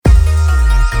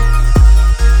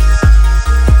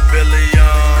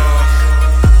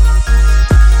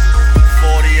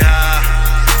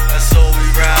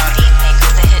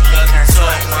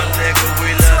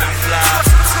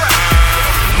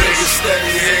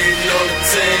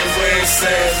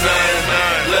saying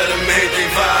nothing. Let them hate, they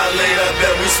violate, I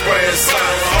bet we spraying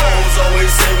something. Hoes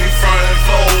always say we frontin',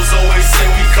 foes always say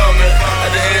we coming.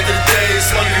 At the end of the day, it's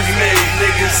money to be made,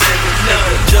 niggas ain't with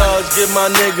nothing. Judge, give my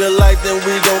nigga life, then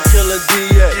we gon' kill a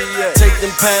DA. Take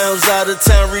them pounds out of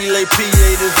town, relay PA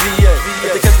to VA.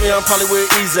 If they catch me, I'm probably with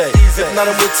Easy. If not,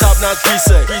 I'm with Top, not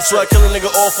 3-say. So I kill a nigga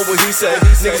off for what he say.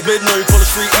 Niggas bid know you pull the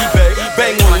street eBay.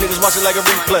 Bang on niggas watch it like a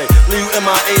replay. Leave you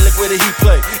MIA, look where the he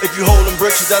play. If you holdin'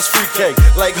 bricks, that's free cake.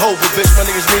 Like Hova, bitch, my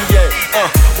niggas need yay.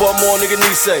 What more nigga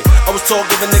need say? I was told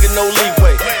give a nigga no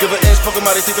leeway. Give an inch, fuck him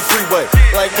out, they take the freeway.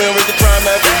 Like we don't raise the crime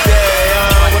every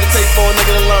day. What it take for a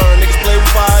nigga to learn? Niggas play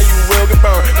with fire, you will get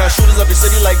burned. Now shooters up your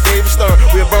city like David Stern.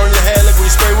 We'll burn your head like we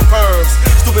spray with perms.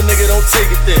 Stupid nigga don't take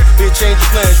it there. We'll change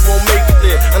your plans, you won't make it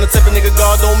there. I'm the type of nigga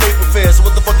God don't make it fair. So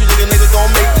what the fuck you think a nigga gon'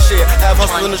 make the shit? Have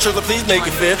hustle in the sugar, please make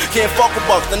it fair. Can't fuck with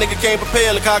Bucks, that nigga can't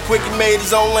prepare. Look how quick he made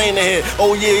his own lane ahead.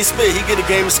 Oh yeah, he spit, he get a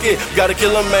game of skid. You gotta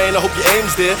kill him, man, I hope your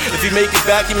aim's there. If he make it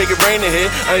back, he make it rain ahead.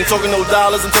 I ain't talking no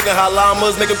dollars, I'm talking hot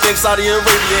llamas. Make him think Saudi Arabia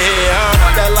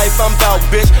here, That life I'm bout,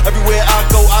 bitch. Everywhere I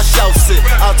go, I shout shit.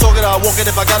 I talk it, I walk it.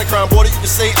 If I got a crown border, you can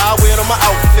say I wear it on my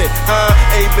outfit,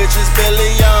 Hey bitches,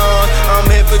 billions, I'm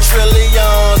here for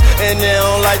trillions. And they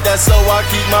don't like that, so I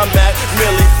keep my Mac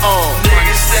really on.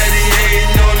 Niggas steady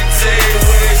hating on the table,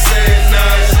 we ain't saying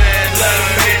nothing. Let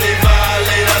them hate, they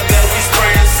violate, I bet we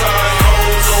spraying sun.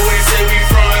 Hoes always say we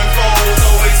frontin', foes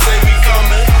always say we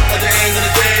coming. At the end of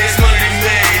the day, it's money to be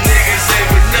made, niggas ain't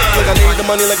with none. Look, I need the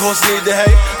money like horse need the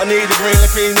hay. I need the green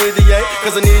like trees need the yay.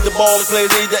 Cause I need the ball, the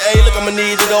players need the A. Look, I'ma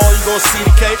need it all, you gon' see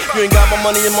the K. You ain't got my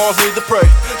money, your moms need to pray.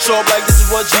 Show up like this is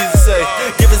what Jesus say.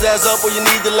 Give his ass up where you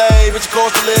need to lay. But you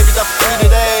cost to live, you got for free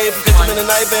today. Because you in the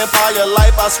night vampire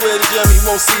life, I swear to Jim, he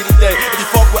won't see the day. If you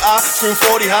fuck with I, scream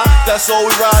 40 high. That's all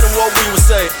we ride and what we would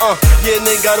say. Yeah,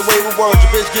 nigga got away with words.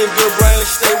 Your bitch give good brain like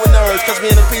she stay with nerves. Catch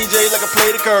me in a PJ like I play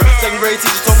the curve. Second grade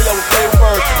teacher told me I would play with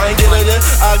birds. I ain't get her then,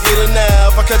 I'll get her now.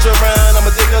 If I catch her around,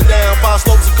 I'ma dig her down. 5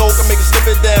 slopes of coke, I make her slip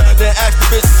it down. Then ask the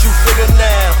bitch what you figure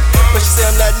now. But she say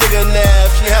I'm that nigga now.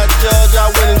 If she had a judge, I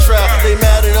win and trial. They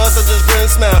mad at us, I just grin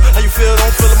and smile. How you feel?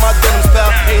 Don't feel in my denims,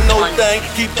 pal. Ain't no thing,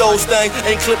 keep those things.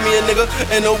 Ain't clip me a nigga,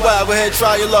 ain't no wild. Go ahead,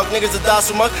 try your luck. Niggas that die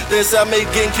so much, they say I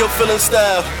make getting killed feeling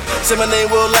style. Say my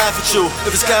name, we'll laugh at you.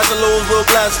 If it's cash and lose, we'll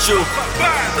blast at you.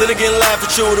 Then again, laugh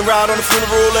at you. Then ride on the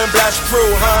funeral and blast your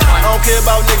crew, I don't care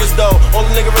about niggas though. All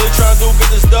the nigga really tryna do get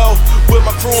this dough. With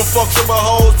my crew and fuck stripper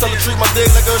hoes. Tell her treat my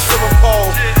dick like a stripper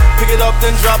pole. Pick it up,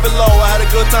 then drop it low. I had a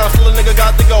good time, still a nigga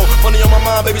got to go. Money on my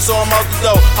mind, baby, so I'm out the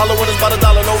door. Hollow winners by the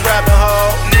dollar, no